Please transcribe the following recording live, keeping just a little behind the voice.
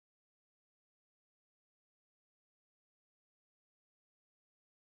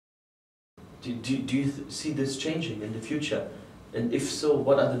Do you see this changing in the future? And if so,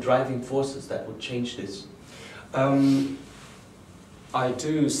 what are the driving forces that would change this? I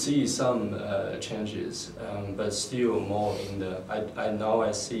do see some changes, but still more in the. Now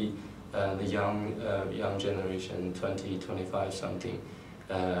I see the young generation, 20, 25 something,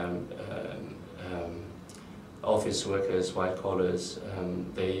 office workers, white collars.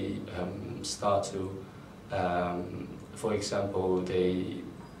 They start to, for example,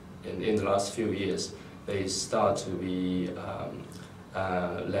 in the last few years, they start to be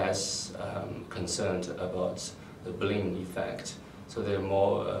less concerned about the bling effect. So they're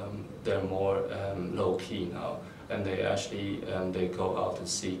more low key now, and they actually they go out and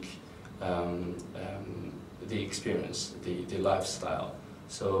seek the experience, the lifestyle.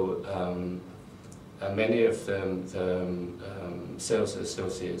 So many of them, the sales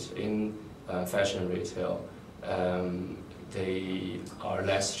associates in fashion retail, they are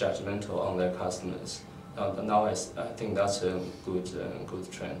less judgmental on their customers. Now I think that's a good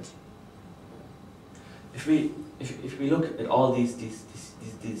trend. If we look at all these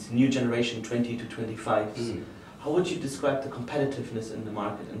new generation 20 to 25s, how would you describe the competitiveness in the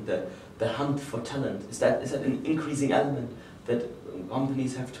market and the hunt for talent? Is that an increasing element that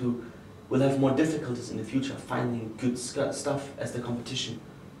companies will have more difficulties in the future finding good stuff as the competition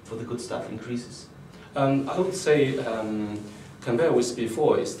for the good stuff increases? I would say compared with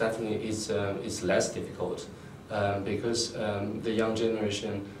before, it's definitely it's less difficult because the young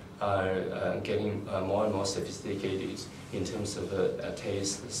generation are getting more and more sophisticated in terms of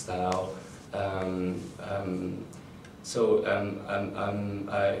taste, style. So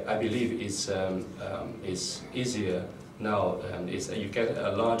I believe it's easier now. You get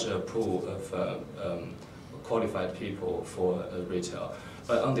a larger pool of qualified people for retail.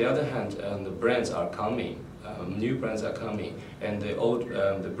 But on the other hand, the brands are coming. New brands are coming, and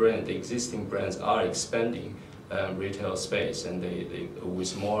the existing brands are expanding retail space, and they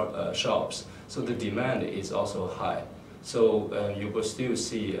with more shops. So the demand is also high. So you will still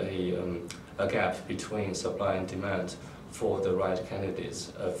see a gap between supply and demand for the right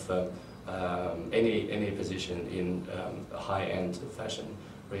candidates of any position in high-end fashion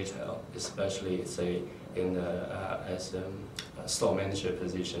retail, especially say in as store manager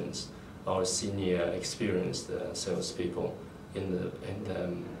positions or senior experienced salespeople in the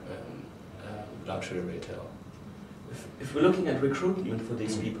luxury retail. If we're looking at recruitment for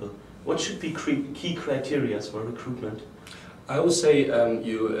these people, what should be key criteria for recruitment? I would say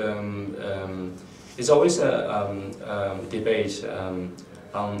it's always a debate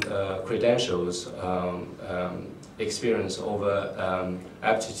on credentials, experience over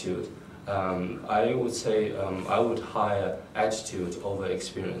aptitude. I would say I would hire attitude over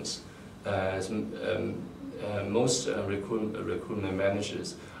experience. Most recruitment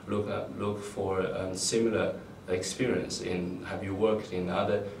managers look for similar experience in have you worked in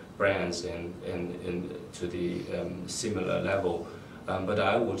other brands and to the similar level, but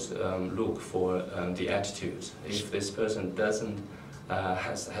I would look for the attitude. If this person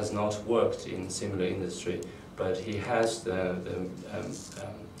has not worked in similar industry, but he has the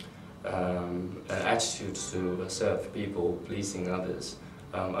attitude to serve people, pleasing others,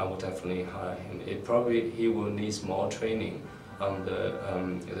 I would definitely hire him. He will need more training on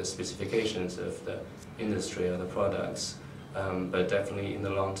the specifications of the industry or the products, but definitely in the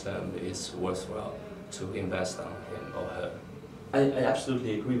long term it's worthwhile to invest on him or her. I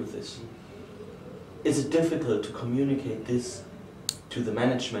absolutely agree with this. Is it difficult to communicate this to the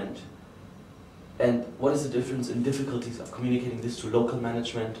management? And what is the difference in difficulties of communicating this to local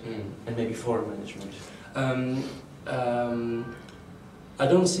management and maybe foreign management? I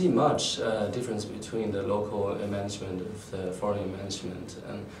don't see much difference between the local management of the foreign management.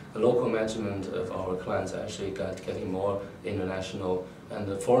 And the local management of our clients actually getting more international, and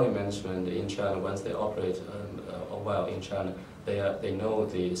the foreign management in China, once they operate a while in China, they know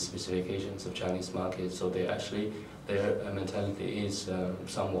the specifications of Chinese market, so their mentality is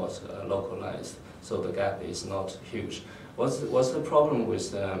somewhat localized. So the gap is not huge. What's the problem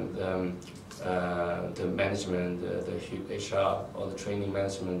with the management, the HR or the training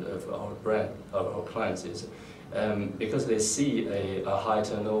management of our brand, of our clients is because they see a high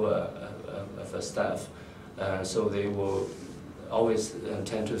turnover of a staff, so they will always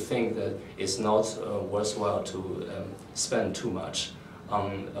tend to think that it's not worthwhile to spend too much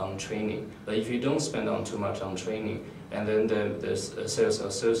on training. But if you don't spend too much on training, and then the sales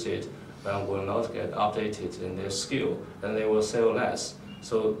associate will not get updated in their skill, then they will sell less.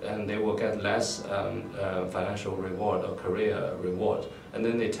 So, and they will get less financial reward or career reward, and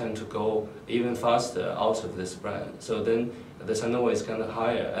then they tend to go even faster out of this brand. So then the turnover is kind of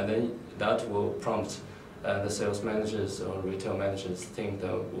higher, and then that will prompt the sales managers or retail managers think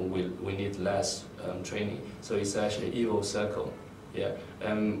that we need less training. So it's actually an evil circle. Yeah.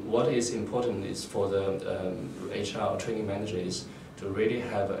 What is important is for the HR training manager is to really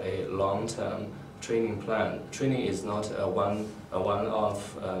have a long-term training plan. Training is not a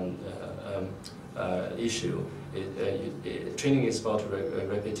one-off issue. Training is about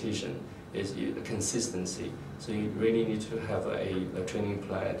repetition, is consistency. So you really need to have a training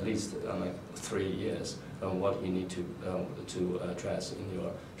plan at least like 3 years on what you need to address in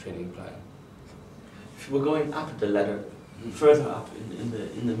your training plan. If we're going up the ladder, further up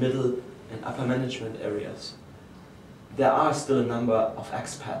in the middle and upper management areas, there are still a number of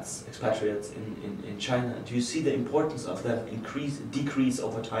expatriates in China. Do you see the importance of that decrease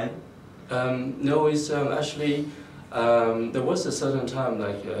over time? No, it's actually, there was a certain time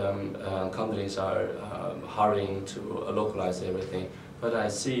like companies are hurrying to localize everything, but I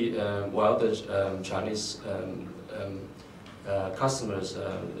see while the Chinese customers'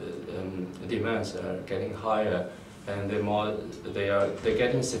 demands are getting higher, and they're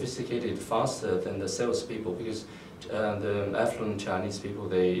getting sophisticated faster than the salespeople, because the affluent Chinese people,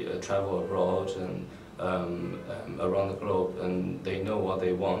 they travel abroad and around the globe, and they know what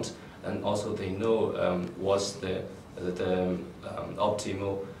they want, and also they know what's the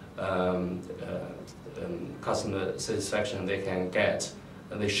optimal customer satisfaction they can get,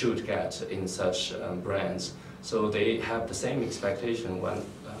 and they should get in such brands. So they have the same expectation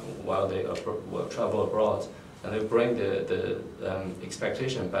while they travel abroad, and they bring the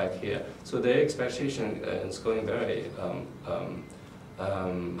expectation back here. So their expectation is going very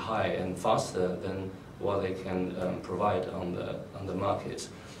high and faster than what they can provide on the market.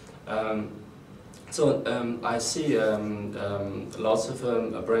 I see lots of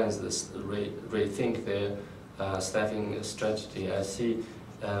brands that rethink their staffing strategy. I see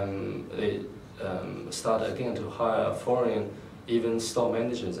they start again to hire foreign, even store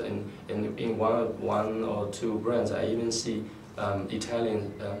managers, and in one or two brands, I even see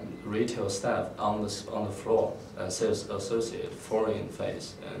Italian retail staff on the floor, sales associate, foreign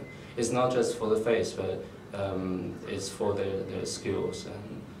face. And it's not just for the face, but it's for their skills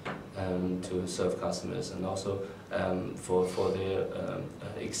and to serve customers, and also for their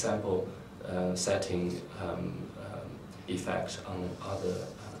example setting effect on other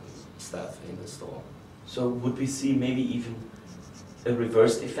staff in the store. So would we see maybe even a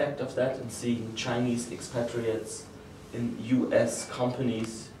reversed effect of that, and seeing Chinese expatriates in US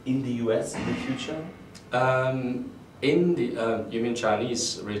companies in the US in the future? You mean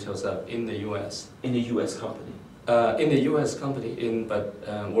Chinese retail staff in the US? In a US company. In the US company, but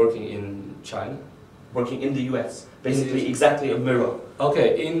working in China? Working in the US, basically exactly a mirror.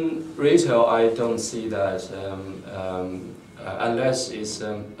 Okay, in retail I don't see that unless it's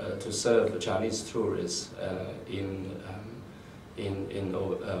to serve Chinese tourists in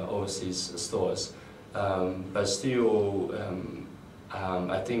overseas stores. But still,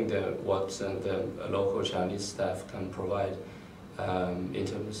 I think that what the local Chinese staff can provide in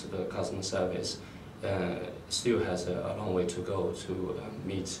terms of customer service still has a long way to go to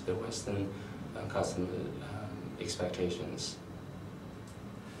meet the Western customer expectations.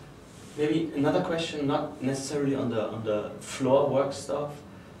 Maybe another question, not necessarily on the floor work stuff.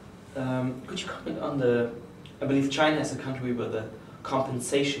 Could you comment on I believe China is a country where the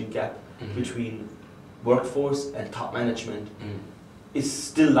compensation gap between workforce and top management is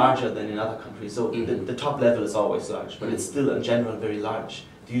still larger than in other countries. So the top level is always large, but it's still in general very large.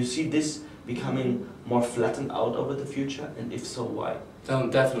 Do you see this becoming more flattened out over the future, and if so, why?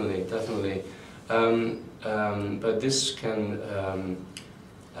 Definitely. But this can,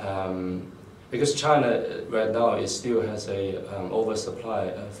 because China right now still has a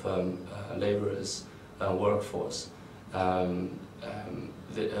oversupply of laborers, workforce. I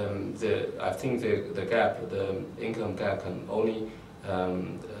think the gap, the income gap, can only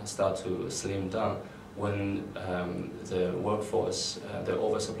start to slim down when the workforce, the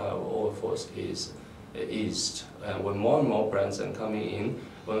oversupply of workforce is eased. When more and more brands are coming in,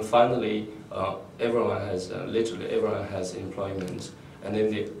 when finally everyone has, literally everyone has employment, and then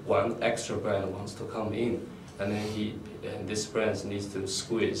the one extra brand wants to come in, and then this brand needs to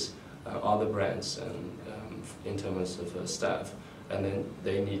squeeze other brands in terms of staff, and then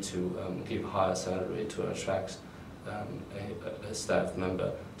they need to give higher salary to attract a staff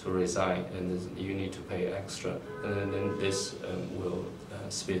member to resign, and you need to pay extra, and then this will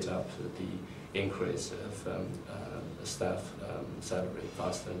speed up the increase of staff salary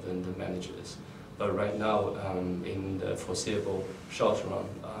faster than the managers. But right now, in the foreseeable short run,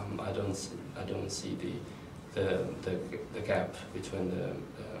 I don't see the gap between the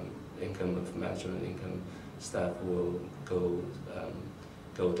income of management, income staff will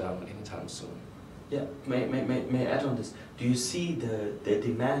go down anytime soon. Yeah, may I add on this? Do you see the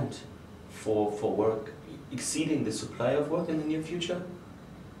demand for work exceeding the supply of work in the near future?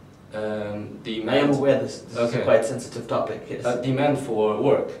 Demand. I am aware this is a quite sensitive topic. Yes. Demand for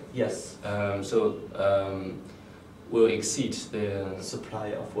work. Yes. Will exceed the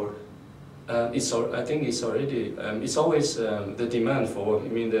supply of work. I think it's already. It's always the demand for work. I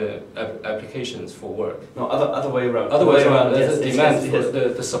mean the applications for work. No, other way around. Other way around. Yes, the demand for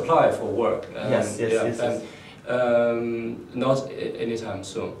the supply for work. Yes. Not anytime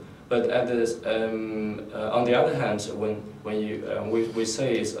soon. But at this, on the other hand, when you we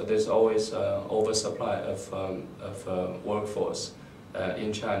say there's always oversupply of workforce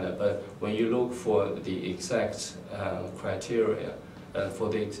in China. But when you look for the exact criteria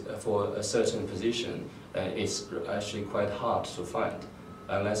for a certain position, it's actually quite hard to find,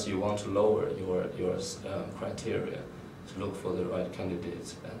 unless you want to lower your criteria to look for the right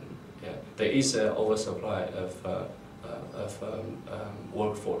candidates. And yeah, there is an oversupply of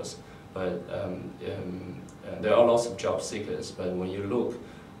workforce, but there are lots of job seekers. But when you look,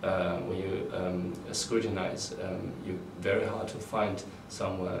 when you scrutinize, you very hard to find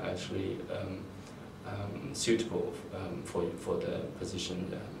someone actually suitable for the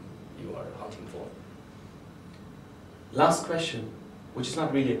position you are hunting for. Last question, which is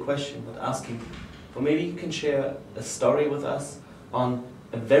not really a question, but asking, or maybe you can share a story with us on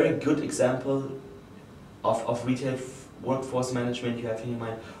a very good example of retail workforce management you have in your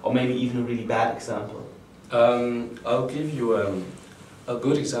mind, or maybe even a really bad example. I'll give you a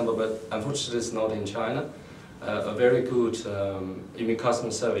good example, but unfortunately it's not in China. A very good, you mean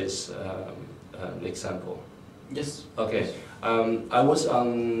customer service example? Yes. Okay. I was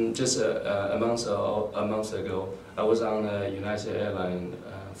on just a month ago. I was on a United Airlines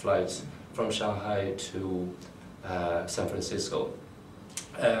flight from Shanghai to San Francisco.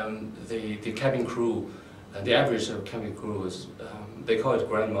 The cabin crew, the average of cabin crew is, they call it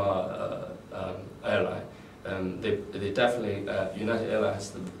grandma airline. They definitely, United Airlines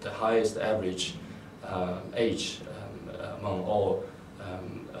has the highest average age among all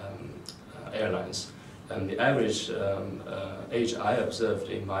airlines. And the average age I observed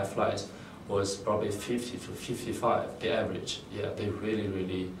in my flight was probably 50 to 55, the average. Yeah, they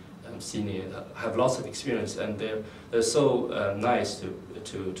really senior, have lots of experience, and they're so nice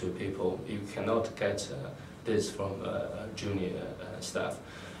to people. You cannot get this from junior staff.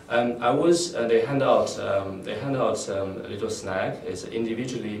 They hand out a little snack. It's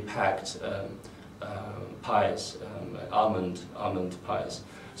individually packed pies, almond pies.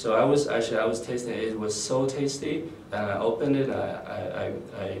 So I was tasting it. It was so tasty, and I opened it. I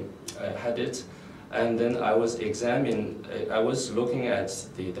had it, and then I was looking at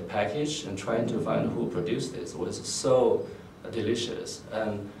the package and trying to find who produced this. It was so delicious,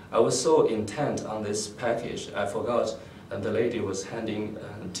 and I was so intent on this package, I forgot. And the lady was handing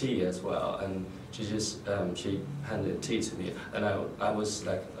tea as well, and she handed tea to me, and I was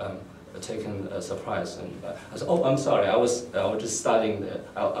like taken a surprise, and I said, "Oh, I'm sorry. I was just studying.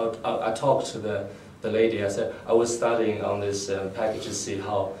 I talked to the lady. I said I was studying on this package to see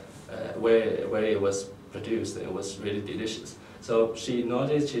how where it was produced. It was really delicious." So she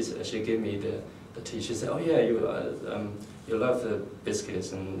noticed. She gave me the tea. She said, "Oh yeah, you love the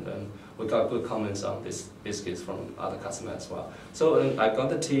biscuits, and we got good comments on this biscuits from other customers as well." So I got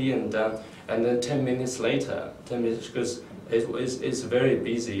the tea, and then 10 minutes later, because it's a very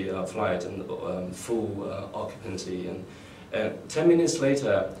busy flight and full occupancy, and 10 minutes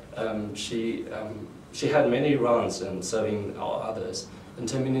later, she had many rounds and serving our others. And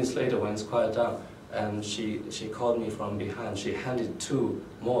 10 minutes later, when it's quiet down, and she called me from behind. She handed 2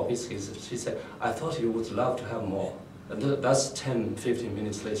 more biscuits. She said, "I thought you would love to have more." And that's 10-15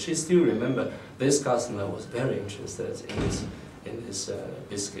 minutes later. She still remember this customer was very interested in this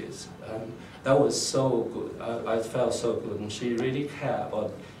biscuits. That was so good. I felt so good, and she really cared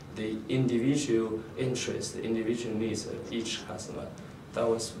about the individual interests, the individual needs of each customer. That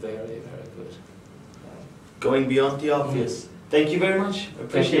was very good. Going beyond the obvious. Thank you very much.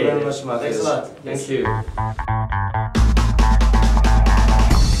 Thank you very much, Marcus. Thanks a lot. Thank you.